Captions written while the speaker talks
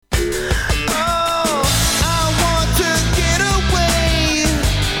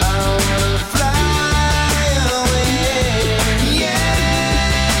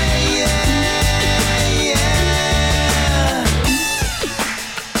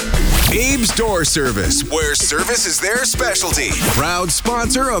Abe's Door Service, where service is their specialty. Proud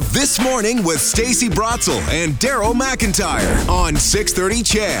sponsor of This Morning with Stacey Brotzel and Daryl McIntyre on 630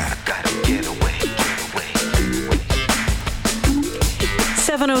 Chad.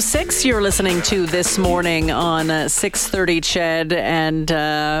 7:06, you're listening to This Morning on 630 Chad, and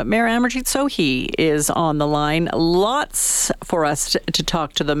Mayor Amarjeet Sohi is on the line. Lots for us to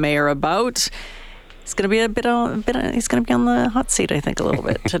talk to the mayor about. He's going to be he's going to be on the hot seat, I think, a little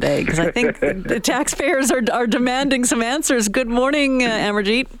bit today, because I think the taxpayers are demanding some answers. Good morning,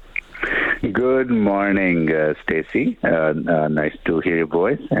 Amarjeet. Good morning, Stacey. Nice to hear your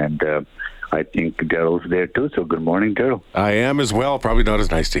voice, and I think Daryl's there too, so good morning, Daryl. I am as well. Probably not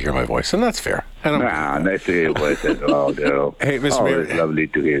as nice to hear my voice, and that's fair. Nice to hear your voice as well, Daryl. Hey, Mr. Mayor. Always lovely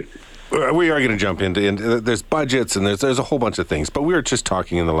to hear. We are going to jump into there's budgets and there's a whole bunch of things, but we were just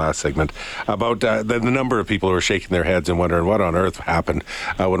talking in the last segment about the number of people who are shaking their heads and wondering what on earth happened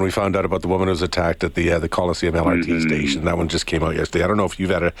when we found out about the woman who was attacked at the Coliseum LRT station. That one just came out yesterday. I don't know if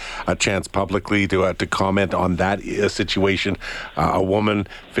you've had a chance publicly to comment on that situation. A woman,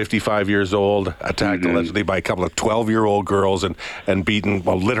 55 years old, attacked allegedly by a couple of 12-year-old girls and beaten,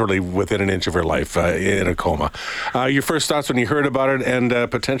 well, literally within an inch of her life in a coma. Your first thoughts when you heard about it and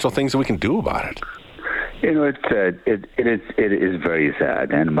potential things that we can do about it? You know, it is very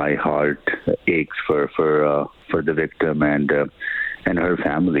sad, and my heart aches for the victim and her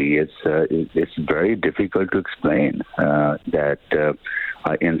family. It's very difficult to explain that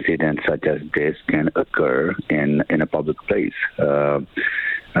incidents such as this can occur in a public place.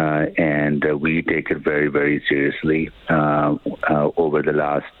 And we take it very, very seriously. Over the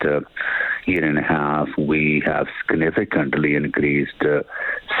last year and a half, we have significantly increased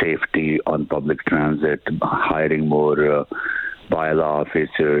safety on public transit, hiring more bylaw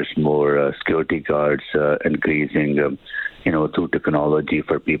officers, more security guards, increasing, through technology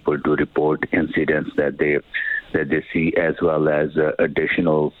for people to report incidents that they see, as well as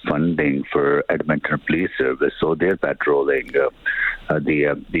additional funding for Edmonton Police Service. So they're patrolling the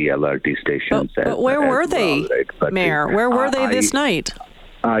LRT stations. But where were they, right? Mayor? Where were they this night?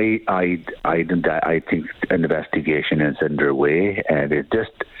 I think an investigation is underway, and it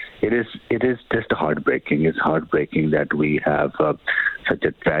is just heartbreaking. It's heartbreaking that we have such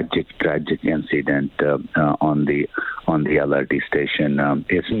a tragic incident on the LRT station.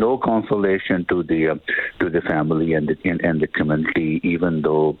 It's no consolation to the family and the community, even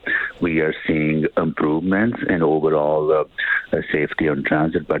though we are seeing improvements in overall safety on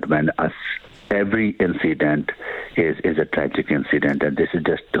transit. But when every incident is a tragic incident, and this is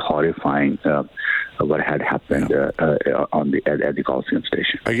just horrifying. What had happened at the Coliseum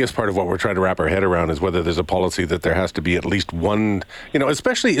station. I guess part of what we're trying to wrap our head around is whether there's a policy that there has to be at least one,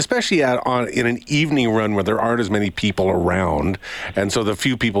 especially in an evening run where there aren't as many people around, and so the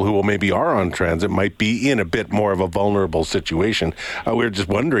few people who maybe are on transit might be in a bit more of a vulnerable situation. We're just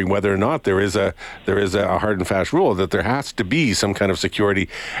wondering whether or not there is a hard and fast rule that there has to be some kind of security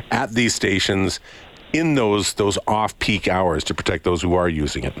at these stations in those off-peak hours to protect those who are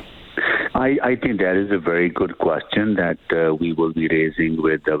using it. I think that is a very good question that we will be raising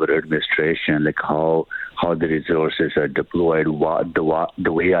with our administration, like how the resources are deployed.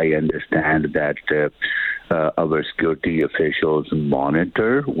 The way I understand that our security officials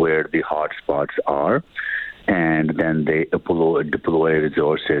monitor where the hotspots are, and then they deploy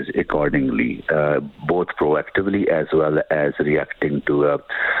resources accordingly, both proactively as well as reacting to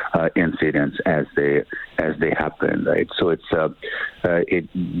incidents as they happen. Right. So it's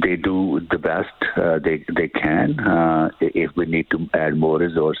they do the best they can. If we need to add more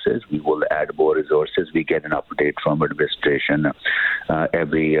resources, we will add more resources. We get an update from administration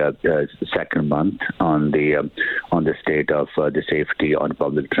every second month on the state of the safety on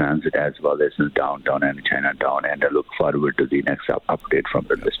public transit, as well as in downtown and Chinatown, and I look forward to the next update from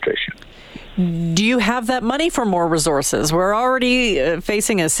the administration. Do you have that money for more resources? We're already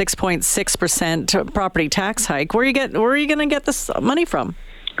facing a 6.6% property tax hike. Where are you going to get this money from?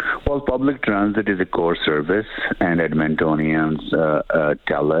 Well, public transit is a core service, and Edmontonians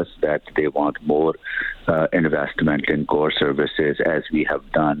tell us that they want more investment in core services, as we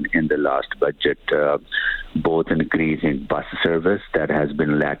have done in the last budget, both increasing bus service that has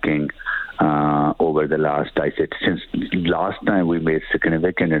been lacking over the last, since last time we made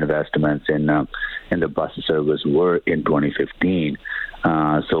significant investments in the bus service were in 2015.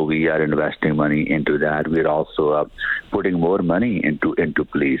 So we are investing money into that. We're also putting more money into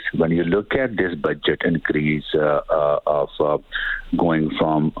police. When you look at this budget increase of going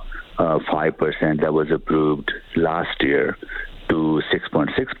from 5% that was approved last year to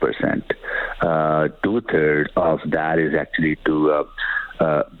 6.6%, 2/3 of that is actually to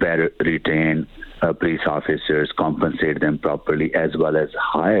better retain police officers, compensate them properly, as well as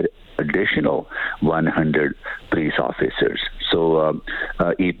hire additional 100 police officers. So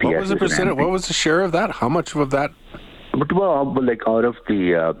EPS. What was the percentage? What was the share of that? How much of that? Well, like out of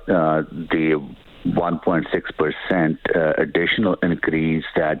the 1.6% additional increase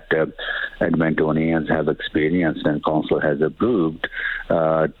that Edmontonians have experienced and council has approved,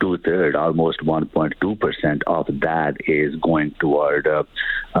 two-thirds, almost 1.2% of that is going toward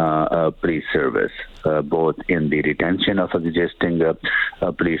police service, both in the retention of existing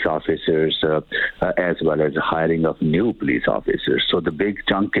police officers as well as hiring of new police officers. So the big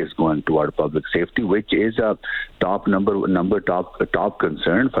chunk is going toward public safety, which is a top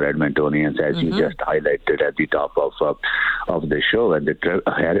concern for Edmontonians, as you just highlighted at the top of the show, and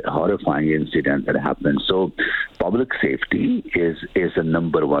the horrifying incident that happened. So public safety is a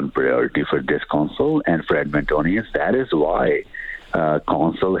number one priority for this council and for Edmontonians. That is why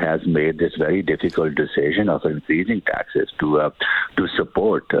council has made this very difficult decision of increasing taxes to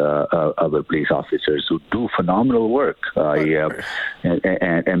support our police officers who do phenomenal work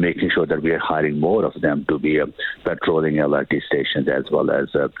and making sure that we are hiring more of them to be patrolling LRT stations as well as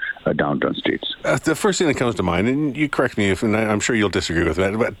downtown streets. The first thing that comes to mind, and you correct me if, and I'm sure you'll disagree with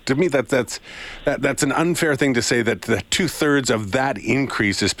that, but to me that's an unfair thing to say that the two-thirds of that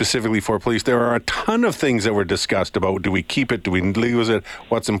increase is specifically for police. There are a ton of things that were discussed about: do we keep it, do we lose it,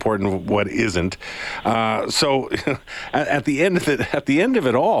 what's important, what isn't. So at the end of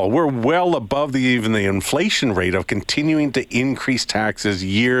it all, we're well above even the inflation rate of continuing to increase taxes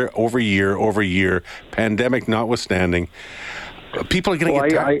year over year over year, pandemic notwithstanding. People are going to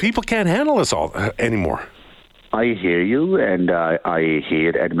get tired. People can't handle this all anymore. I hear you, and I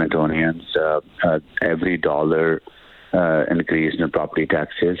hear Edmontonians. Every dollar increase in property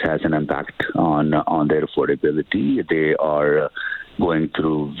taxes has an impact on their affordability. They are going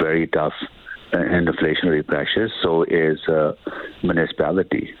through very tough inflationary pressures. So is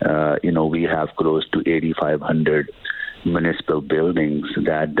municipality. We have close to 8,500 municipal buildings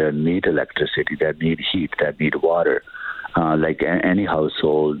that need electricity, that need heat, that need water. Like any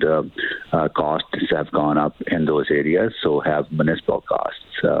household, costs have gone up in those areas, so have municipal costs.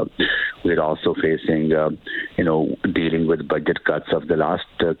 We're also facing, dealing with budget cuts of the last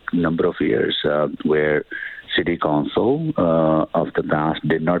number of years, where City Council of the past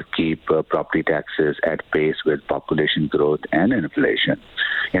did not keep property taxes at pace with population growth and inflation.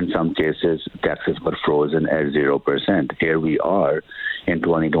 In some cases, taxes were frozen at 0%. Here we are in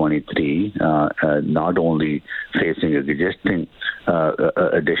 2023, not only facing existing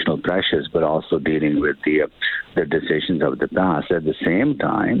additional pressures, but also dealing with the decisions of the past. At the same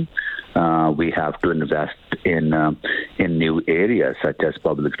time, we have to invest in new areas such as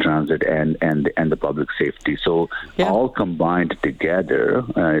public transit and the public safety. So all combined together,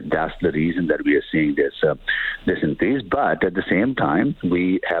 that's the reason that we are seeing this increase. But at the same time,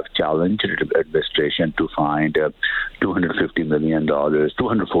 we have challenged the administration to find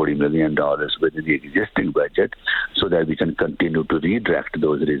 $240 million within the existing budget, so that we can continue to redirect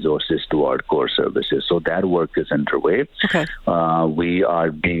those resources toward core services. So that work is underway. Okay. We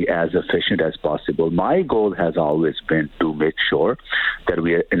are being as efficient as possible. My goal has always been to make sure that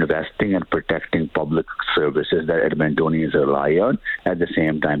we are investing and protecting public services that Edmontonians rely on, at the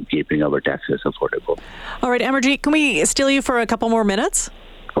same time keeping our taxes affordable. All right, Amarjeet, can we steal you for a couple more minutes?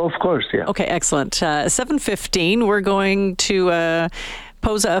 Oh, of course, yeah. Okay, excellent. 7:15, we're going to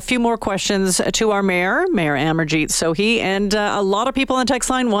pose a few more questions to our Mayor Amarjeet Sohi, and a lot of people on the text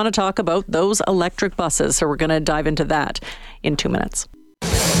line want to talk about those electric buses, so we're going to dive into that in 2 minutes.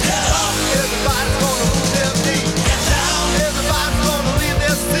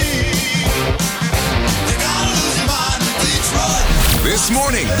 This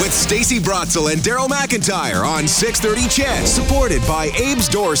morning with Stacey Brotzel and Daryl McIntyre on 630 CHED, supported by Abe's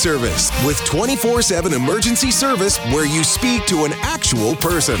Door Service, with 24/7 emergency service where you speak to an actual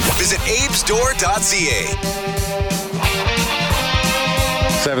person. Visit abesdoor.ca.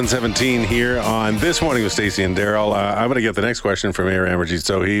 7:17 here on This Morning with Stacey and Daryl. I'm going to get the next question from Mayor Amarjeet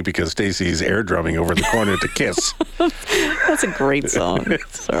Sohi, because Stacey's air drumming over the corner to Kiss. That's a great song.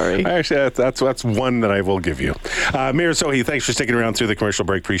 Sorry. Actually, that's one that I will give you. Mayor Sohi, thanks for sticking around through the commercial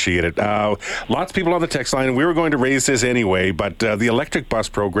break. Appreciate it. Lots of people on the text line. We were going to raise this anyway, but the electric bus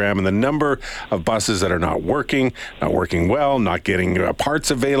program and the number of buses that are not working well, not getting parts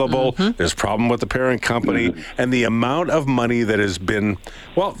available. Mm-hmm. There's a problem with the parent company, and the amount of money that has been,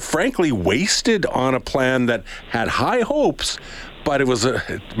 well, frankly, wasted on a plan that had high hopes, but it was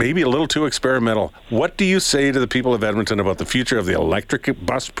maybe a little too experimental. What do you say to the people of Edmonton about the future of the electric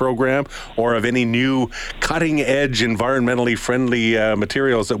bus program or of any new cutting-edge, environmentally friendly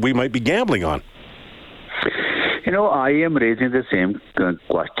materials that we might be gambling on? I am raising the same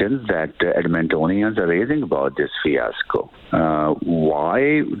questions that Edmontonians are raising about this fiasco.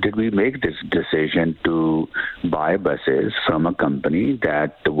 Why did we make this decision to buy buses from a company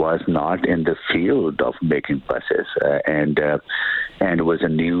that was not in the field of making buses and was a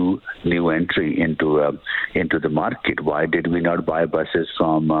new entry into the market? Why did we not buy buses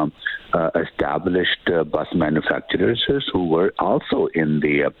from established bus manufacturers who were also in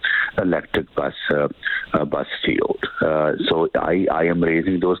the electric bus field? So I am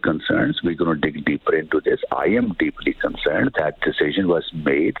raising those concerns. We're going to dig deeper into this. I am deeply concerned that decision was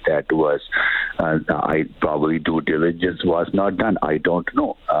made that was probably due diligence was not done. I don't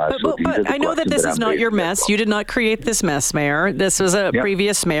know. But I know that this is not your mess. You did not create this mess, Mayor. This was a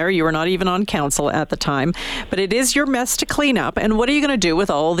previous mayor. You were not even on council at the time. But it is your mess to clean up. And what are you going to do with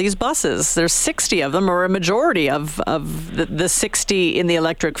all these buses? There's 60 of them, or a majority of the 60 in the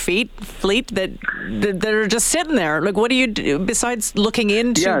electric fleet that are just sitting there. Like, what do you do besides looking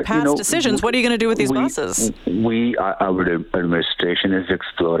into past decisions? What are you going to do with these buses? Our administration is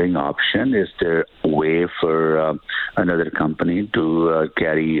exploring option. Is there a way for another company to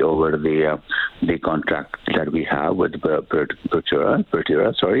carry over the contract that we have with Bertira,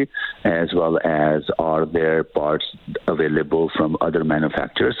 as well as are there parts available from other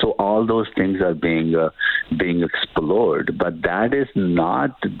manufacturers? So all those things are being explored, but that is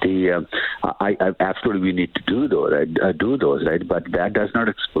not the. I absolutely we need to do those, right? But that does not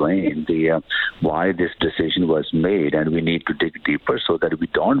explain the why this decision was made, and we need to dig deeper so that we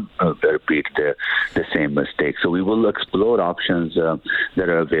don't repeat the same mistake. So we will explore options that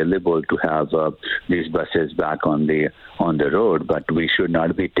are available to have these buses back on the road, but we should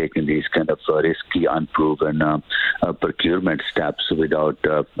not be taking these kind of risky, unproven procurement steps without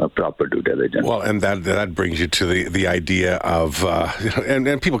proper due diligence. Well, and that brings you to the idea of,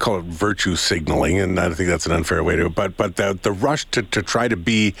 and people call it virtue signaling, and I think that's an unfair way to, but the rush to try to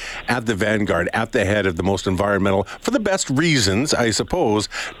be at the vanguard, at the head of the most environmental, for the best reasons, I suppose,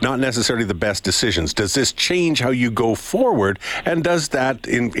 not necessarily the best decisions. Does this change how you go forward, and does that,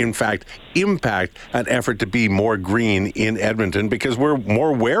 in fact, impact an effort to be more green in Edmonton, because we're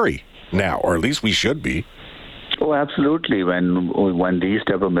more wary now, or at least we should be? Oh, absolutely. When these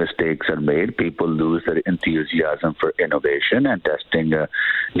type of mistakes are made, people lose their enthusiasm for innovation and testing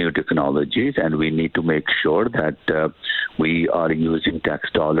new technologies, and we need to make sure that we are using tax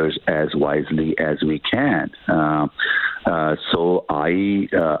dollars as wisely as we can. So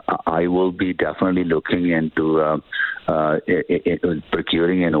I will be definitely looking into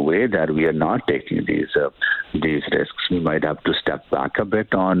procuring in a way that we are not taking these risks. We might have to step back a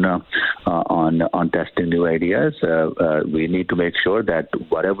bit on testing new ideas. We need to make sure that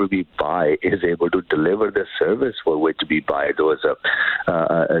whatever we buy is able to deliver the service for which we buy those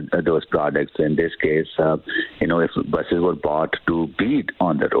products. In this case, if buses were bought to be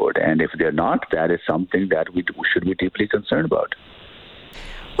on the road, and if they're not, that is something that we should be deeply concerned about.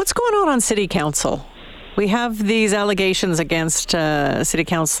 What's going on City Council? We have these allegations against City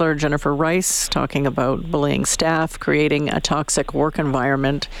Councillor Jennifer Rice talking about bullying staff, creating a toxic work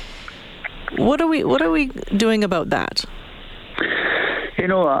environment. What are we doing about that?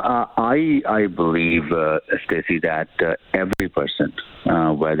 I believe, Stacey, that every person,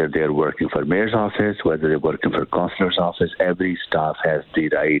 whether they're working for mayor's office, whether they're working for councillor's office, every staff has the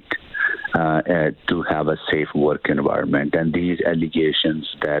right to have a safe work environment. And these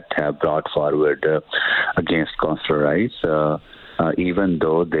allegations that have brought forward against Councillor Rice, even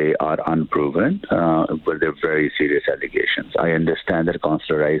though they are unproven, but they're very serious allegations. I understand that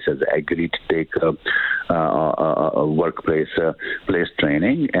Councillor Rice has agreed to take a workplace place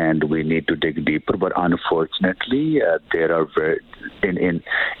training, and we need to dig deeper. But unfortunately, there are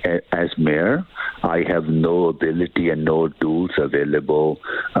as mayor, I have no ability and no tools available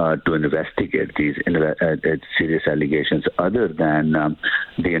to investigate these serious allegations, other than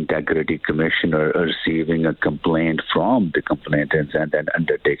the Integrity Commissioner receiving a complaint from the complainants and then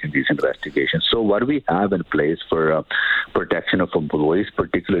undertaking these investigations. So what we have in place for protection of employees,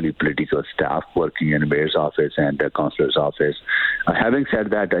 particularly political staff working in the mayor's office and the councillor's office. Having said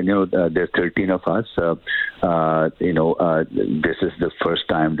that, I know there's 13 of us. This is the first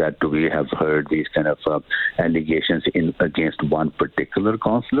time that we have heard these kind of allegations against one particular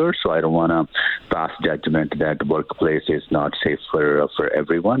councillor. councillors, so I don't want to pass judgment that the workplace is not safe for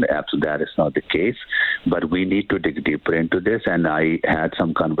everyone. Absolutely, that is not the case. But we need to dig deeper into this, and I had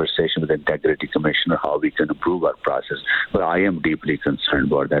some conversation with the Integrity Commissioner how we can improve our process. But I am deeply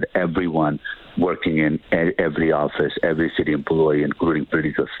concerned about that. Everyone working in every office, every city employee, including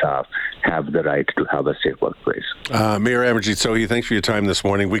political staff, have the right to have a safe workplace. Mayor Amarjeet Sohi, thanks for your time this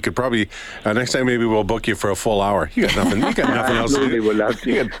morning. We could probably next time maybe we'll book you for a full hour. You got nothing. You got nothing else to do. We'll love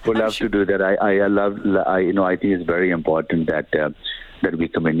to do that. I think it's very important that we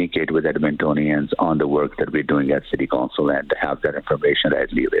communicate with Edmontonians on the work that we're doing at City Council and have that information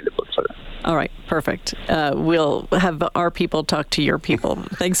readily available for them. All right, perfect. We'll have our people talk to your people.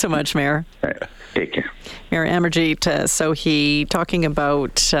 Thanks so much, Mayor. Take care. Mayor Amarjeet Sohi talking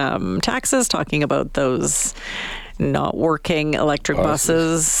about taxes, talking about those not working electric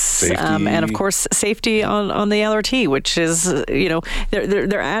buses, and of course safety on the LRT, which is,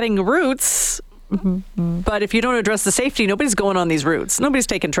 they're adding routes. But if you don't address the safety, nobody's going on these routes. Nobody's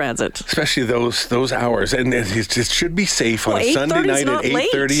taking transit. Especially those hours. And it should be safe on a Sunday night at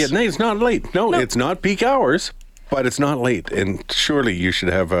 8:30 at night. It's not late. No, it's not peak hours, but it's not late. And surely you should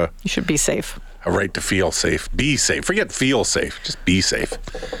have You should be safe. a right to feel safe. Be safe. Forget feel safe. Just be safe.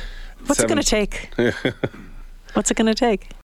 What's it going to take? What's it going to take?